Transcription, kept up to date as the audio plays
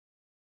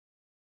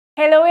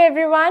Hello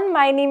everyone,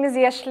 my name is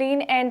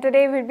Yashleen and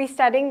today we'll be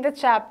studying the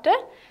chapter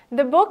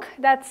The Book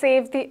That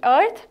Saved the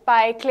Earth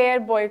by Claire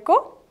Boyko।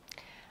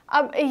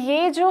 अब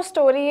ये जो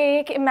story है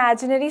एक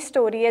imaginary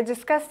story है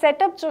जिसका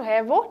setup जो है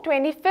वो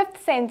 25th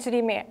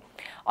सेंचुरी में है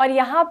और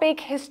यहाँ पे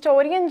एक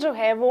हिस्टोरियन जो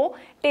है वो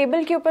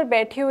टेबल के ऊपर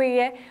बैठी हुई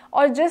है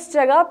और जिस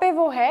जगह पे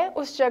वो है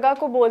उस जगह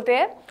को बोलते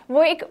हैं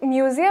वो एक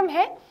म्यूज़ियम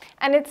है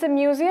and it's a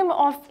museum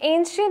of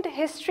ancient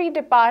history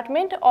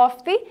department of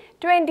the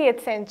 20th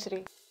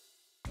century.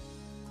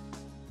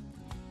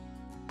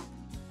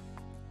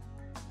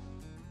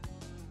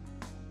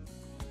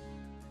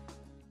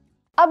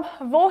 अब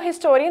वो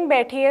हिस्टोरियन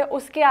बैठी है,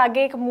 उसके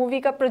आगे एक मूवी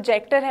का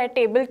प्रोजेक्टर है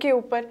टेबल के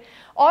ऊपर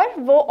और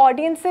वो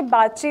ऑडियंस से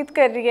बातचीत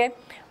कर रही है।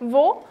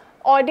 वो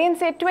ऑडियंस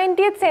से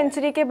 20th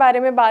सेंचुरी के बारे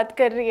में बात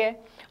कर रही है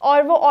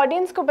और वो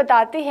ऑडियंस को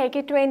बताती है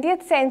कि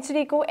 20th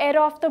सेंचुरी को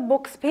एरा ऑफ द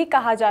बुक्स भी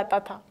कहा जाता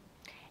था।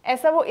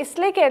 ऐसा वो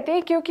इसलिए कहती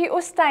है क्योंकि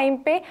उस टाइम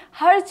पे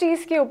हर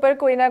चीज़ के ऊपर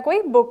कोई ना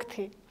कोई बुक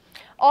थी।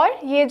 और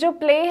ये जो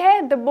प्ले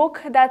है the book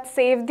that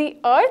save the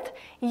earth,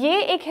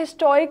 ये एक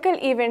हिस्टोरिकल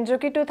इवेंट जो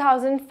कि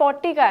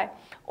 2040 का है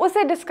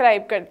उसे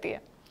डिस्क्राइब करती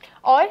है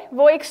और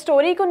वो एक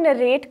स्टोरी को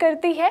नरेट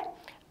करती है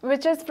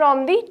which is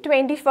from the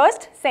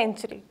 21st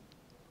century.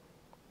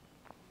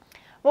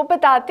 वो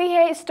बताती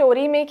है इस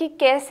स्टोरी में कि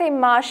कैसे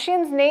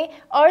मार्शियंस ने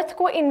अर्थ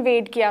को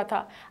इन्वेड किया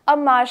था। अब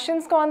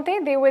मार्शियंस कौन थे?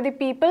 दे were the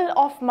people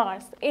of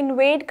Mars.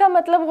 Invade का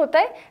मतलब होता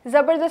है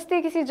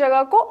ज़बरदस्ती किसी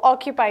जगह को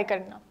ऑक्यूपाई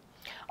करना।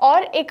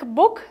 और एक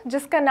बुक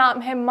जिसका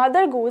नाम है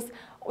मदर गूस,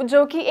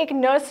 जो कि एक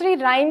नर्सरी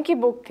राइम की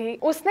बुक थी,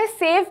 उसने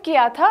सेव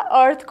किया था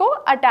अर्थ को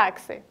अटैक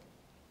से।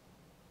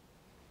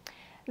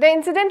 The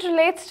incident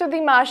relates to the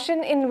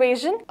Martian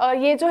invasion.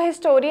 ये जो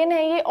हिस्टोरियन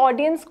है ये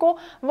ऑडियंस को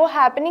वो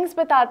हैपनिंग्स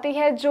बताती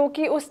है जो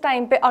कि उस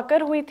टाइम पे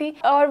अकर हुई थी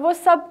और वो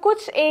सब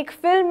कुछ एक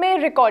फिल्म में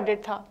रिकॉर्डेड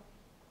था।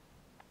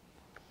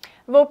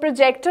 वो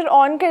प्रोजेक्टर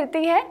ऑन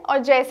करती है और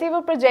जैसे ही वो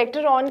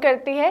प्रोजेक्टर ऑन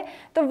करती है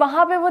तो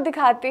वहाँ पे वो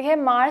दिखाती है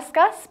मार्स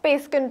का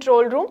स्पेस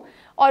कंट्रोल रूम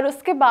और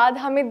उसके बाद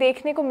हमें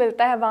देखने को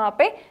मिलता है वहाँ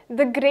पे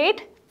द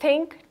ग्रेट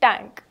थिंक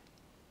टैंक।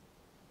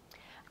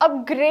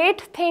 अब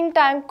ग्रेट थिंक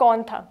टैंक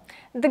कौन था?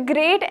 The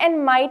great and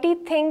mighty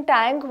think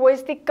tank वो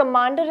is the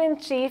commander in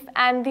cheap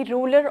and the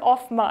ruler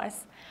of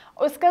Mars.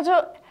 उसका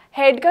जो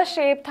हेड का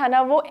शेप था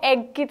ना वो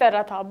एग की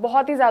तरह था,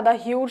 बहुत ही ज़्यादा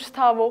ह्यूज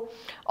था वो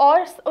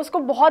और उसको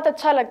बहुत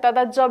अच्छा लगता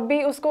था जब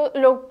भी उसको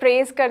लोग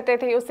प्रेज करते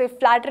थे, उसे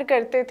फ्लैटर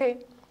करते थे।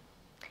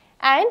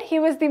 And he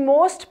was the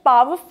most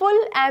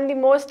powerful and the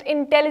most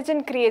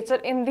intelligent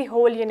creature in the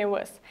whole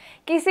universe.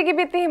 किसी की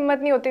भी इतनी हिम्मत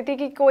नहीं होती थी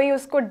कि कोई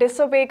उसको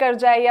डिसोबे कर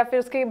जाए या फिर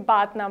उसकी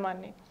बात ना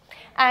माने।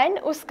 एंड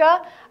उसका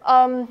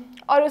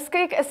और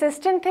उसके एक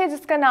असिस्टेंट थे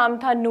जिसका नाम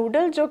था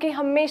नूडल, जो कि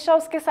हमेशा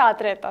उसके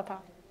साथ रहता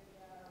था।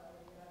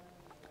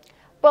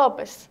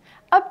 पर्पस।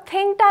 अब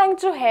थिंक टैंक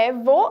जो है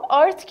वो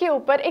अर्थ के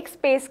ऊपर एक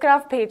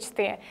स्पेसक्राफ्ट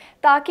भेजते हैं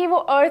ताकि वो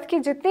अर्थ की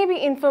जितनी भी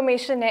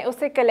इंफॉर्मेशन है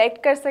उसे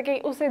कलेक्ट कर सके,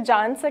 उसे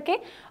जान सके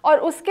और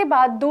उसके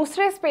बाद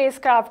दूसरे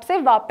स्पेसक्राफ्ट से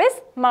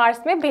वापस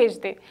मार्स में भेज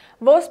दे।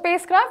 वो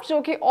स्पेसक्राफ्ट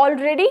जो कि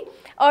ऑलरेडी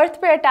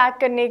अर्थ पे अटैक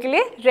करने के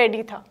लिए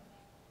रेडी था।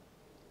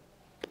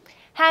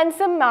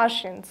 Handsome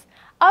Martians.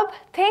 अब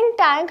थिंक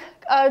टैंक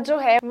जो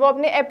है वो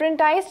अपने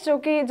अप्रेंटाइज जो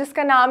कि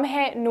जिसका नाम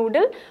है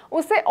नूडल,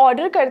 उसे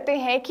ऑर्डर करते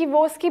हैं कि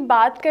वो उसकी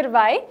बात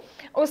करवाए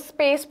उस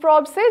स्पेस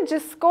प्रॉब से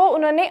जिसको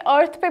उन्होंने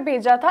अर्थ पे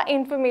भेजा था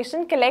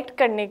इंफॉर्मेशन कलेक्ट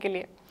करने के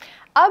लिए।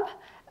 अब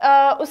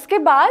उसके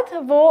बाद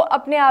वो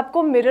अपने आप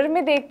को मिरर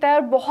में देखता है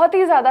और बहुत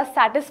ही ज़्यादा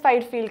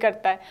सेटिस्फाइड फील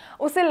करता है।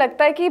 उसे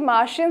लगता है कि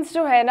मार्शियंस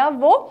जो है ना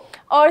वो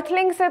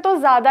अर्थलिंग से तो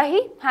ज़्यादा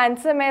ही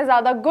हैंडसम है,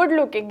 ज़्यादा गुड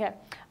लुकिंग है।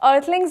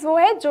 अर्थलिंग्स वो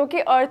है जो कि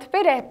अर्थ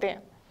पे रहते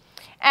हैं।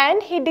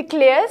 And he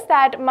declares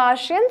that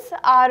Martians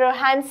are a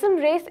handsome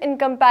race in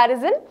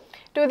comparison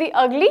to the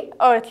ugly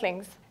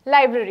Earthlings.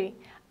 Library.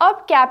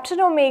 अब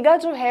कैप्टन ओमेगा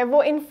जो है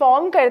वो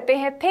इन्फॉर्म करते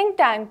हैं थिंक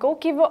टैंक को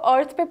कि वो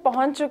अर्थ पे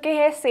पहुंच चुके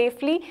हैं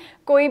सेफली,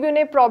 कोई भी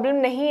उन्हें प्रॉब्लम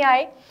नहीं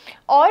आए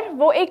और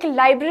वो एक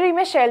लाइब्रेरी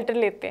में शेल्टर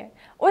लेते हैं।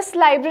 उस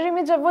लाइब्रेरी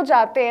में जब वो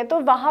जाते हैं तो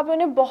वहाँ पे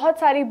उन्हें बहुत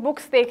सारी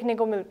बुक्स देखने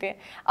को मिलती हैं।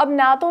 अब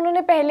ना तो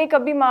उन्होंने पहले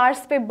कभी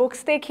मार्स पे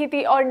बुक्स देखी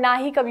थी और ना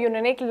ही कभी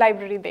उन्होंने एक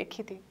लाइब्रेरी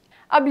देखी थी।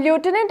 अब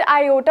लेफ्टिनेंट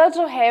आयोटा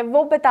जो है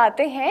वो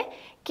बताते हैं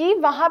कि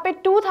वहाँ पे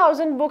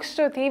 2000 बुक्स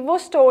जो थी वो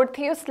स्टोर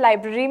थी उस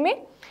लाइब्रेरी में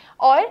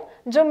और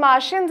जो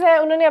मार्शियंस है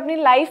उन्होंने अपनी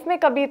लाइफ में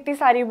कभी इतनी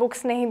सारी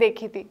बुक्स नहीं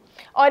देखी थी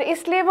और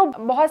इसलिए वो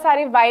बहुत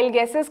सारे वाइल्ड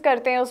गेसेस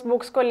करते हैं उस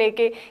बुक्स को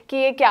लेके कि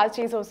ये क्या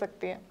चीज़ हो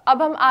सकती है।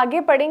 अब हम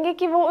आगे पढ़ेंगे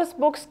कि वो उस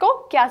बुक्स को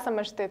क्या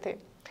समझते थे।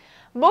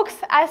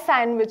 Books as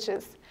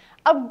sandwiches.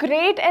 अब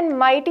great and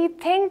mighty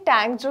think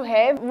tank जो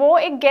है वो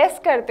एक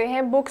गेस करते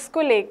हैं बुक्स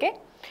को लेके।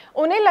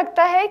 उन्हें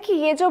लगता है कि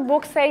ये जो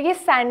बुक्स है ये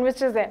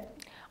सैंडविचेस हैं।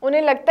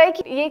 उन्हें लगता है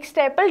कि ये एक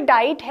स्टेपल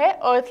डाइट है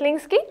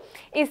अर्थलिंग्स की,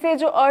 इसे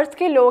जो अर्थ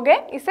के लोग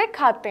हैं इसे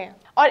खाते हैं।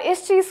 और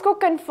इस चीज़ को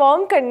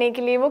कंफर्म करने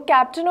के लिए वो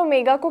कैप्टन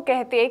ओमेगा को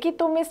कहते हैं कि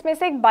तुम इसमें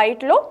से एक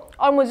बाइट लो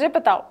और मुझे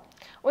बताओ।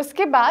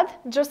 उसके बाद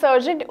जो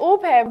सर्जेंट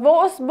ऊप है वो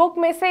उस बुक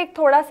में से एक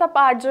थोड़ा सा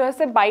पार्ट जो है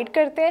उसे बाइट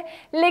करते हैं,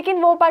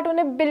 लेकिन वो पार्ट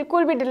उन्हें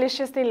बिल्कुल भी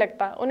डिलिशियस नहीं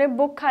लगता। उन्हें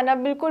बुक खाना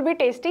बिल्कुल भी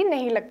टेस्टी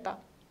नहीं लगता।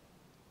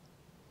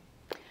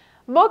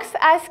 Books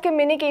as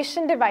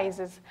communication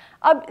devices.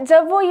 अब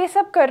जब वो ये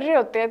सब कर रहे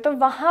होते हैं तो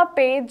वहाँ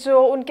पे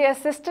जो उनके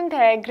असिस्टेंट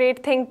है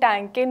ग्रेट थिंक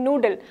टैंक के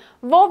नूडल,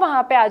 वो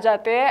वहाँ पे आ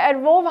जाते हैं और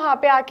वो वहाँ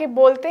पे आके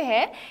बोलते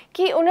हैं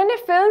कि उन्होंने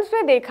फिल्म्स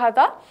में देखा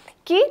था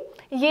कि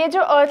ये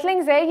जो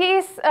अर्थलिंग्स है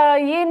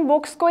ये इन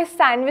बुक्स को, इस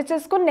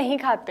सैंडविचेस को नहीं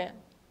खाते हैं।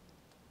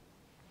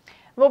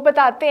 वो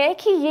बताते हैं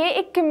कि ये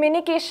एक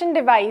कम्युनिकेशन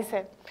डिवाइस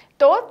है।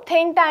 तो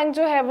थिंक टैंक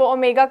जो है वो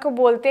ओमेगा को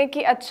बोलते हैं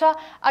कि अच्छा,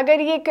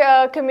 अगर ये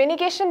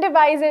कम्युनिकेशन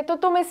डिवाइस है तो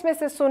तुम इसमें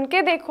से सुन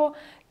के देखो।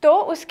 तो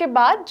उसके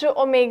बाद जो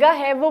ओमेगा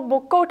है वो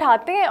बुक को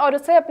उठाते हैं और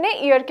उसे अपने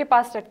ईयर के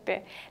पास रखते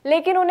हैं,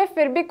 लेकिन उन्हें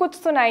फिर भी कुछ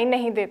सुनाई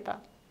नहीं देता।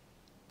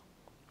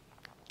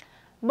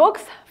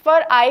 Books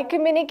for I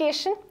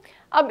communication.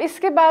 अब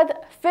इसके बाद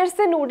फिर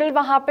से नूडल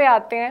वहाँ पे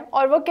आते हैं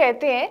और वो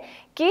कहते हैं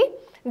कि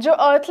जो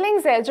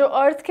अर्थलिंग्स है, जो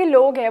अर्थ के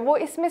लोग हैं, वो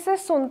इसमें से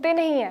सुनते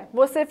नहीं हैं,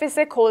 वो सिर्फ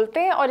इसे खोलते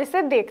हैं और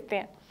इसे देखते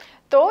हैं।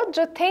 तो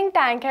जो थिंक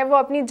टैंक है वो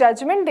अपनी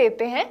जजमेंट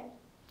देते हैं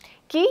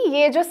कि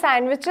ये जो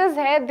सैंडविचेस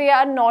है they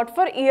are not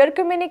for year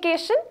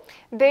communication,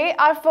 they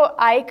are for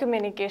I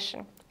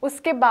communication.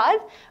 उसके बाद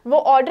वो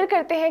ऑर्डर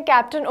करते हैं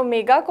कैप्टन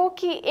ओमेगा को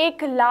कि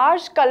एक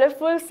लार्ज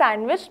कलरफुल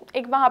सैंडविच,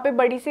 एक वहाँ पे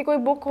बड़ी सी कोई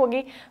बुक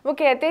होगी, वो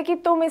कहते हैं कि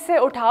तुम इसे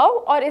उठाओ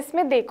और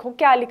इसमें देखो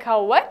क्या लिखा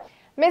हुआ है।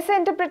 Miss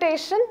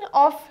interpretation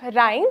of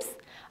rhymes.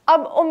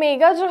 अब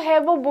ओमेगा जो है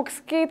वो बुक्स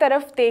की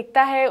तरफ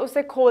देखता है,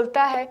 उसे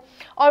खोलता है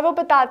और वो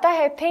बताता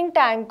है थिंक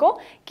टैंक को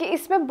कि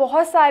इसमें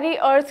बहुत सारी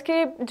अर्थ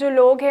के जो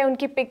लोग हैं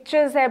उनकी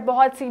पिक्चर्स है,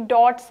 बहुत सी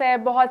डॉट्स है,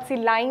 बहुत सी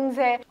लाइंस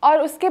है।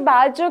 और उसके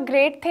बाद जो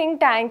ग्रेट थिंक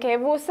टैंक है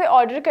वो उसे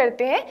ऑर्डर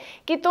करते हैं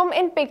कि तुम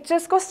इन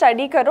पिक्चर्स को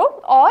स्टडी करो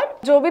और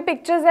जो भी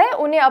पिक्चर्स है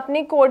उन्हें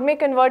अपने कोड में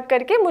कन्वर्ट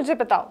करके मुझे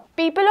बताओ।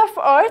 People of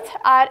earth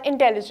are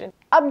intelligent.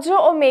 अब जो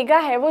ओमेगा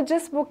है वो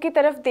जिस बुक की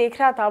तरफ देख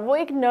रहा था वो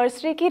एक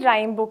नर्सरी की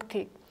राइम बुक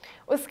थी।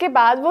 उसके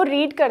बाद वो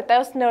रीड करता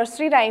है उस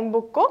नर्सरी राइम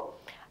बुक को,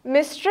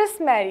 मिस्ट्रेस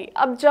मैरी।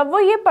 अब जब वो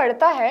ये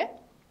पढ़ता है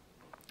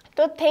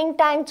तो थिंक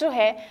टैंक जो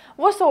है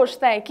वो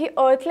सोचता है कि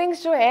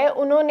अर्थलिंग्स जो है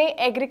उन्होंने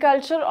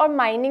एग्रीकल्चर और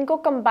माइनिंग को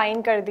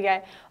कंबाइन कर दिया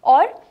है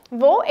और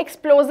वो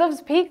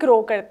एक्सप्लोजिव्स भी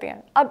ग्रो करते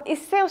हैं। अब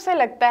इससे उसे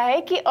लगता है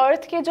कि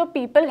अर्थ के जो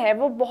पीपल है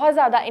वो बहुत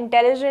ज़्यादा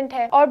इंटेलिजेंट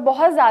है और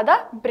बहुत ज़्यादा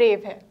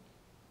ब्रेव है।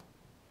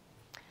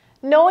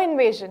 No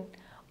invasion.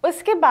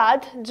 उसके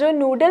बाद जो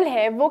नूडल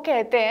है वो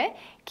कहते हैं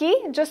कि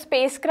जो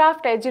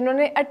स्पेसक्राफ्ट है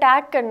जिन्होंने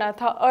अटैक करना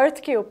था अर्थ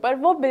के ऊपर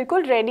वो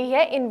बिल्कुल रेडी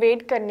है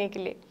इन्वेड करने के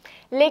लिए।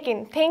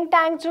 लेकिन थिंक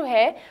टैंक जो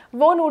है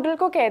वो नूडल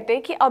को कहते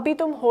हैं कि अभी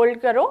तुम होल्ड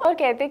करो और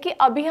कहते हैं कि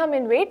अभी हम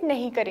इन्वेड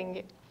नहीं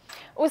करेंगे।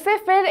 उसे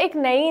फिर एक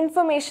नई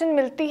इन्फॉर्मेशन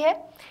मिलती है।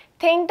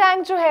 थिंक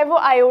टैंक जो है वो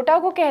आयोटा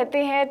को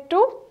कहते हैं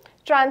टू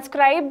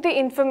ट्रांसक्राइब द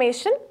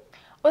इंफॉर्मेशन।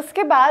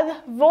 उसके बाद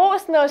वो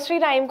उस नर्सरी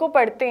राइम को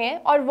पढ़ते हैं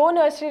और वो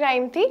नर्सरी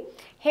राइम थी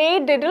हे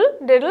डिडल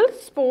डिडल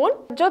स्पून।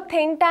 जो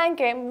थिंक टैंक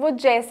है वो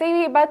जैसे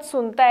ही ये बात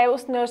सुनता है,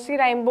 उस नर्सरी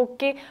राइम बुक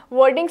के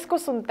वर्डिंग्स को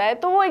सुनता है,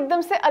 तो वो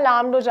एकदम से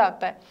अलार्म्ड हो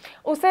जाता है।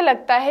 उसे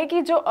लगता है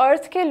कि जो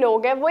अर्थ के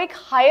लोग हैं वो एक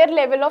हायर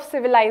लेवल ऑफ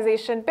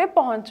सिविलाइजेशन पे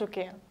पहुंच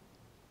चुके हैं।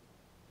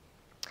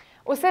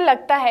 उसे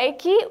लगता है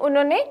कि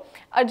उन्होंने,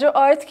 जो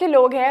अर्थ के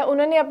लोग हैं,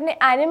 उन्होंने अपने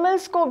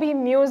एनिमल्स को भी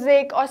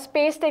म्यूज़िक और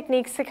स्पेस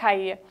टेक्निक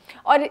सिखाई है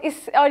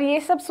और ये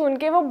सब सुन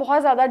के वो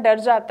बहुत ज़्यादा डर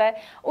जाता है।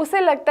 उसे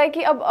लगता है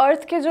कि अब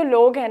अर्थ के जो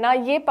लोग हैं ना,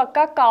 ये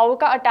पक्का काऊ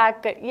का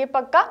ये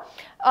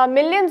पक्का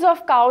मिलियंस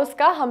ऑफ काउस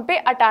का हम पे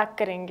अटैक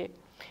करेंगे।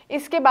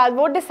 इसके बाद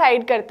वो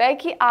डिसाइड करता है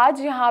कि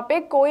आज यहाँ पे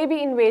कोई भी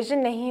इन्वेजन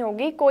नहीं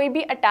होगी, कोई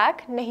भी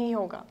अटैक नहीं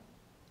होगा।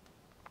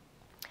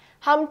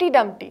 Humpty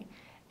Dumpty.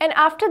 And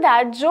after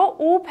that जो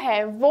ऊप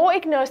है वो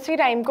एक नर्सरी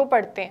राइम को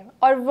पढ़ते हैं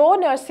और वो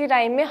नर्सरी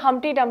राइम में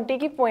हम्टी डम्टी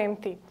की पोएम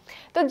थी।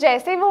 तो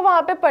जैसे ही वो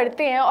वहाँ पे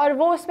पढ़ते हैं और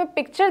वो उसमें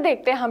पिक्चर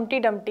देखते हैं हम्टी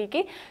डम्टी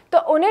की, तो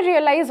उन्हें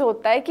रियलाइज़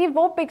होता है कि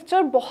वो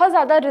पिक्चर बहुत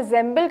ज़्यादा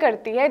रिजेंबल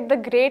करती है द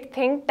ग्रेट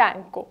थिंक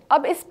टैंक को।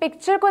 अब इस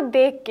पिक्चर को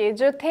देख के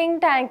जो थिंक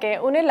टैंक है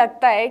उन्हें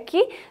लगता है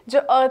कि जो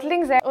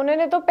अर्थलिंग्स हैं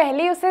उन्होंने तो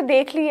पहले ही उसे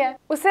देख लिया है।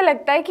 उसे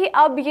लगता है कि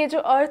अब ये जो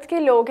अर्थ के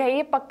लोग हैं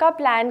ये पक्का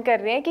प्लान कर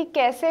रहे हैं कि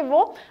कैसे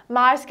वो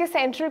मार्स के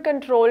सेंट्रल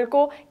कंट्रोल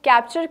को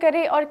कैप्चर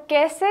करे और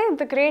कैसे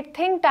द ग्रेट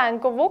थिंक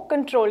टैंक को वो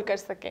कंट्रोल कर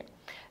सके।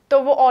 तो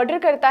वो ऑर्डर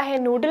करता है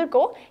नूडल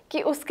को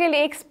कि उसके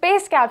लिए एक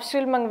स्पेस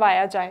कैप्सूल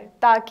मंगवाया जाए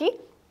ताकि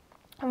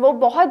वो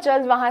बहुत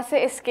जल्द वहाँ से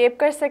एस्केप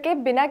कर सके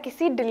बिना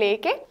किसी डिले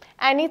के।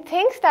 And he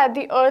thinks that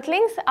the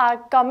Earthlings are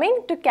coming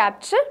to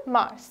capture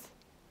Mars.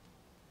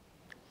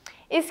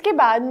 इसके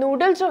बाद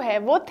नूडल जो है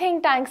वो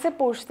थिंक टैंक से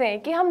पूछते हैं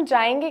कि हम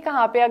जाएंगे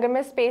कहाँ पे अगर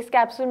मैं स्पेस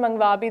कैप्सूल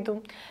मंगवा भी दूँ।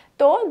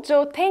 तो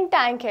जो थिंक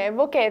टैंक है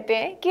वो कहते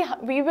हैं कि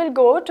we will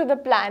go to the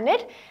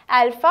planet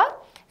alpha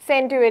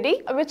century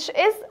which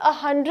is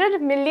 100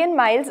 million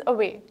miles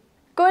away.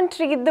 Couldn't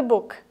read the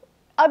book.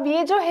 अब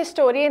ये जो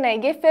हिस्टोरियन है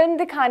ये फिल्म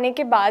दिखाने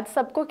के बाद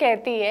सबको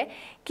कहती है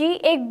कि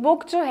एक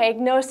बुक जो है, एक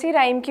नर्सरी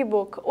राइम की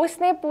बुक,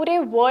 उसने पूरे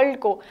वर्ल्ड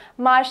को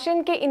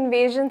मार्शियन के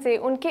इन्वेजन से,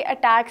 उनके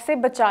अटैक से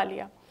बचा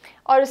लिया।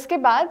 और उसके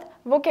बाद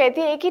वो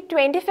कहती है कि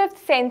 25th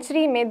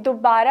सेंचुरी में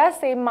दोबारा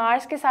से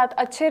मार्स के साथ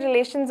अच्छे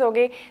रिलेशंस हो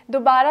गए,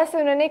 दोबारा से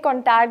उन्होंने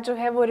कॉन्टैक्ट जो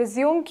है वो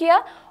रिज्यूम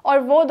किया और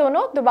वो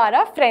दोनों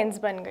दोबारा फ्रेंड्स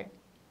बन गए।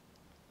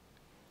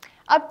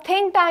 अब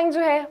थिंक टैंक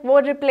जो है वो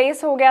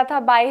रिप्लेस हो गया था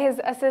बाय हिज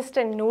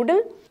असिस्टेंट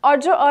नूडल, और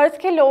जो अर्थ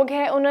के लोग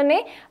हैं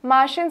उन्होंने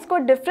मार्शियंस को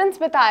डिफरेंस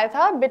बताया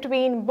था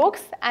बिटवीन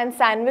बुक्स एंड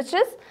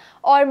सैंडविचेस,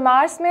 और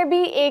मार्स में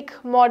भी एक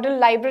मॉडल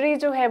लाइब्रेरी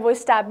जो है वो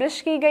इस्टेब्लिश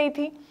की गई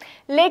थी।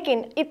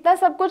 लेकिन इतना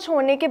सब कुछ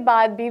होने के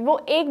बाद भी वो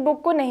एक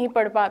बुक को नहीं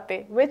पढ़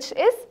पाते, which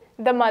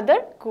is the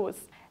mother goose.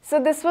 So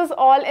this was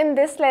all in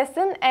this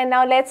lesson, and now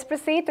let's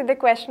proceed to the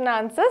question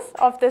answers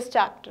of this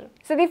chapter.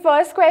 So the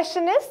first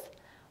question is,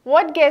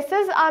 what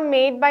guesses are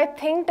made by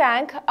think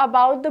tank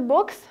about the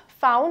books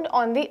found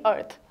on the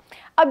earth?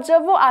 अब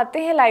जब वो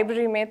आते हैं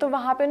library में तो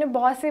वहाँ पे उन्हें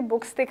बहुत सी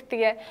बुक्स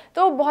दिखती है,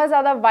 तो वो बहुत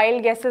ज़्यादा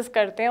वाइल्ड गेसेस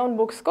करते हैं उन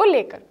बुक्स को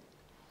लेकर।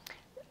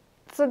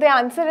 So the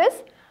answer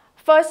is,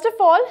 first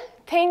of all,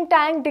 think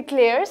tank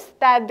declares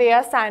that they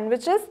are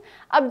sandwiches.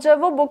 अब जब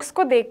वो बुक्स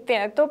को देखते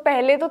हैं तो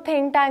पहले तो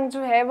think tank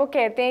जो है वो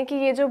कहते हैं कि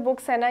ये जो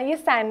बुक्स है ना ये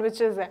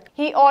sandwiches है।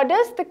 He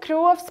orders the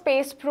crew of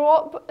space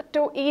probe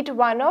to eat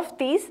one of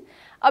these.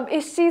 अब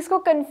इस चीज़ को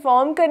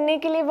कंफर्म करने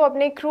के लिए वो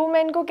अपने क्रू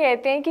मैन को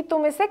कहते हैं कि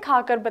तुम इसे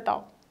खाकर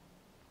बताओ।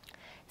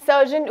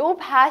 Sergeant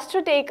Oop has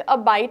to take a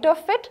bite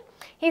of it.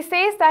 He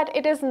says that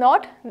it is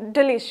not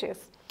delicious.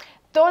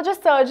 तो जो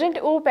सर्जेंट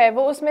ऊप है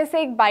वो उसमें से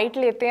एक बाइट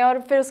लेते हैं और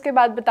फिर उसके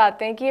बाद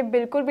बताते हैं कि ये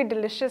बिल्कुल भी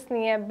डिलिशियस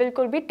नहीं है,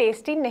 बिल्कुल भी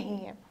टेस्टी नहीं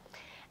है।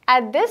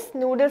 At this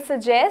noodle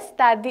suggest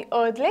that the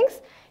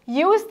Earthlings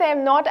use them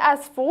not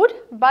as food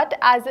but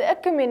as a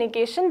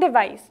communication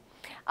device.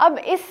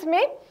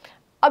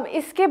 अब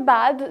इसके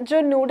बाद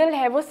जो नूडल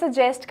है वो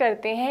सजेस्ट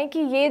करते हैं कि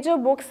ये जो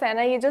बुक्स है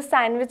ना, ये जो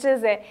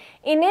सैंडविचेस है,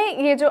 इन्हें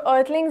ये जो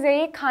अर्थलिंग्स है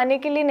ये खाने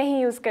के लिए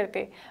नहीं यूज़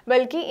करते,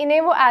 बल्कि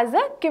इन्हें वो as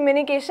a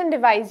communication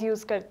device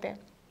use करते हैं।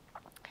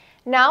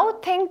 Now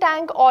think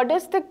tank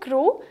orders the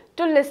crew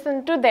to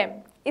listen to them.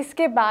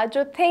 इसके बाद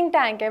जो think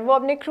tank है वो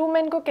अपने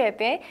crewmen को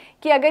कहते हैं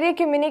कि अगर ये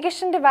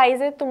communication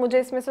device है तो मुझे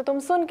इसमें से तुम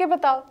सुन के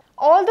बताओ।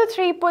 All the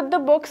three put the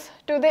books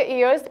to their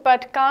ears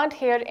but can't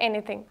hear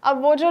anything.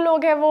 अब वो जो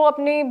लोग हैं वो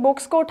अपनी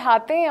बुक्स को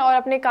उठाते हैं और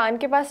अपने कान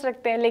के पास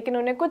रखते हैं, लेकिन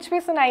उन्हें कुछ भी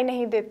सुनाई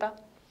नहीं देता।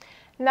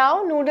 Now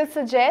noodle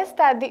suggests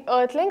that the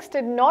earthlings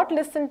did not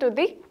listen to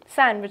the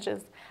sandwiches.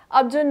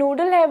 अब जो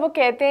नूडल है वो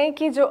कहते हैं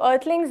कि जो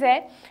अर्थलिंग्स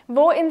हैं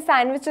वो इन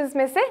सैंडविचेस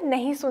में से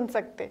नहीं सुन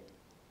सकते।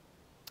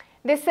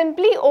 They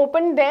simply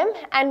opened them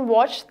and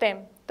watched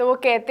them. तो वो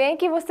कहते हैं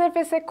कि वो सिर्फ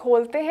इसे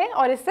खोलते हैं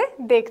और इसे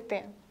देखते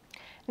हैं।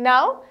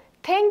 Now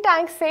think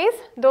tank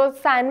says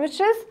those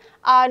sandwiches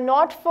are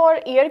not for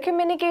ear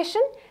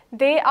communication,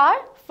 they are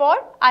for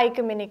eye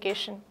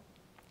communication.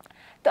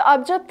 तो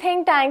अब जो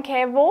think tank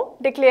है वो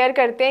डिक्लेयर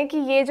करते हैं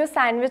कि ये जो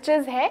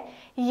सैंडविचेस है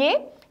ये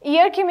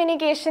ईयर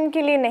कम्युनिकेशन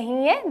के लिए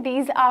नहीं है,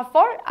 these are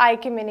for eye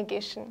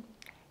communication.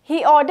 He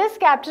orders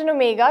Captain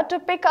Omega to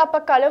pick up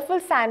a colorful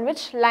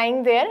sandwich lying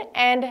there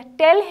and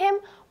tell him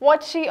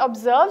what she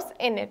observes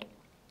in it.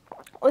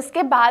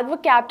 उसके बाद वो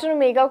कैप्टन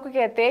ओमेगा को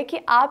कहते हैं कि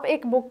आप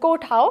एक बुक को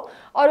उठाओ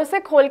और उसे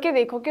खोल के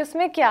देखो कि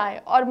उसमें क्या है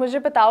और मुझे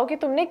बताओ कि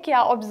तुमने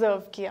क्या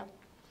ऑब्जर्व किया।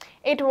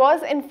 It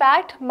was in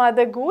fact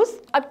Mother Goose.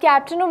 अब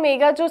कैप्टन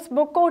ओमेगा जो उस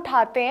बुक को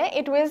उठाते हैं,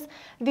 it was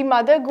the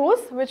Mother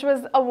Goose, which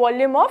was a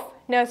volume of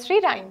nursery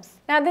rhymes.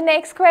 Now the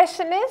next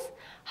question is,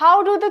 how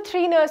do the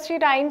three nursery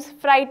rhymes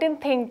frighten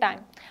think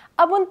tank?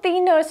 अब उन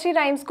तीन nursery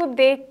rhymes को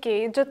देख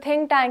के जो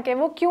think tank है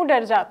वो क्यों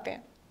डर जाते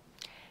हैं?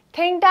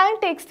 Think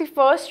tank takes the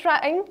first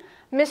rhyme,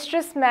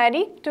 Mistress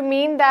Mary, to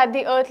mean that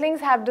the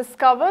earthlings have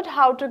discovered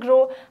how to grow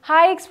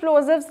high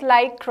explosives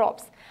like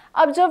crops.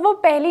 अब जब वो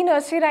पहली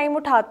नर्सरी राइम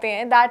उठाते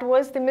हैं, that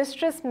was the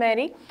mistress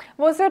Mary,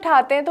 वो उसे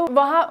उठाते हैं तो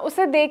वहाँ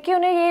उसे देख के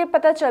उन्हें ये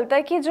पता चलता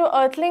है कि जो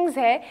अर्थलिंग्स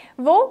हैं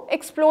वो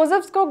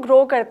एक्सप्लोजिव्स को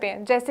ग्रो करते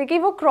हैं जैसे कि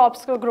वो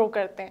क्रॉप्स को ग्रो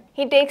करते हैं।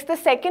 ही takes the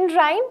second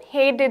rhyme,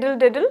 hey डिडल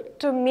डिडल,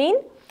 to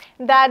mean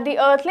that the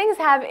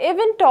Earthlings have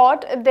even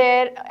taught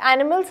there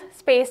animals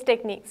space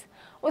techniques.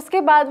 उसके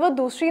बाद वो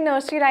दूसरी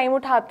नर्सरी राइम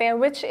उठाते हैं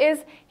विच इज़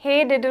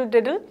हे डिडल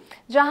डिडल,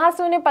 जहाँ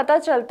से उन्हें पता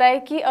चलता है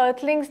कि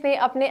अर्थलिंग्स ने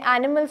अपने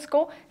एनिमल्स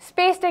को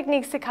स्पेस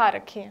टेक्निक सिखा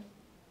रखी है।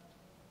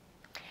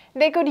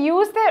 They could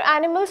use their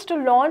animals to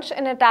launch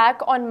an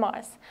attack on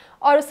Mars,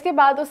 और उसके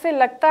बाद उसे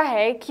लगता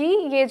है कि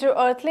ये जो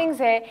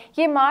अर्थलिंग्स है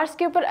ये मार्स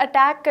के ऊपर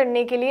अटैक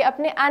करने के लिए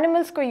अपने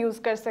एनिमल्स को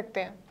यूज़ कर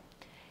सकते हैं।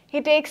 ही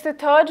takes the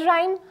third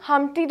rhyme,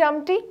 Humpty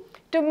Dumpty,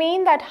 to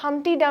mean that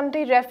Humpty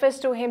Dumpty refers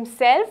to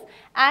himself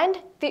and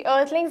the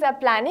earthlings are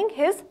planning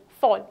his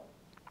fall.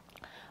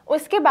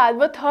 उसके बाद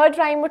वो थर्ड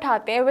राइम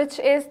उठाते हैं which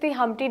is the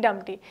Humpty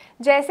Dumpty.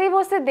 जैसे ही वो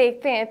उसे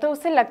देखते हैं तो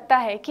उसे लगता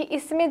है कि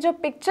इसमें जो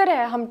पिक्चर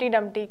है हम्टी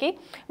डम्टी की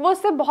वो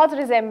उससे बहुत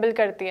रिजेंबल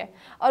करती है,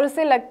 और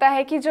उसे लगता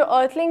है कि जो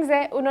अर्थलिंग्स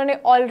हैं उन्होंने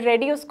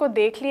ऑलरेडी उसको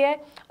देख लिया है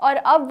और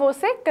अब वो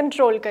उसे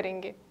कंट्रोल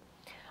करेंगे।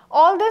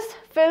 All this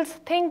fills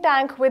think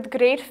tank with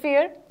great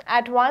fear.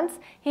 At once,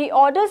 he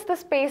orders the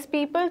space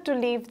people to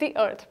leave the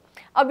earth.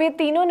 अब ये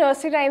तीनों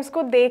नर्सरी राइम्स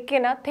को देख के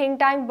ना थिंक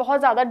टैंक बहुत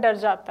ज़्यादा डर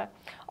जाता है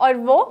और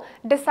वो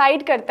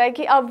डिसाइड करता है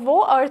कि अब वो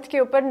अर्थ के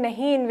ऊपर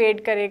नहीं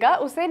इन्वेड करेगा,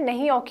 उसे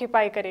नहीं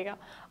ऑक्यूपाई करेगा,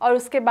 और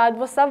उसके बाद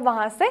वो सब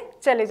वहाँ से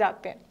चले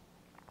जाते हैं।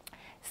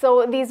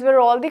 So these were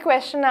all the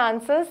question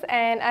answers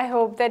and I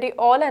hope that you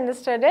all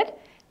understood it.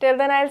 Till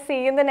then, I'll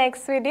see you in the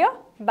next video.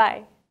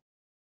 Bye.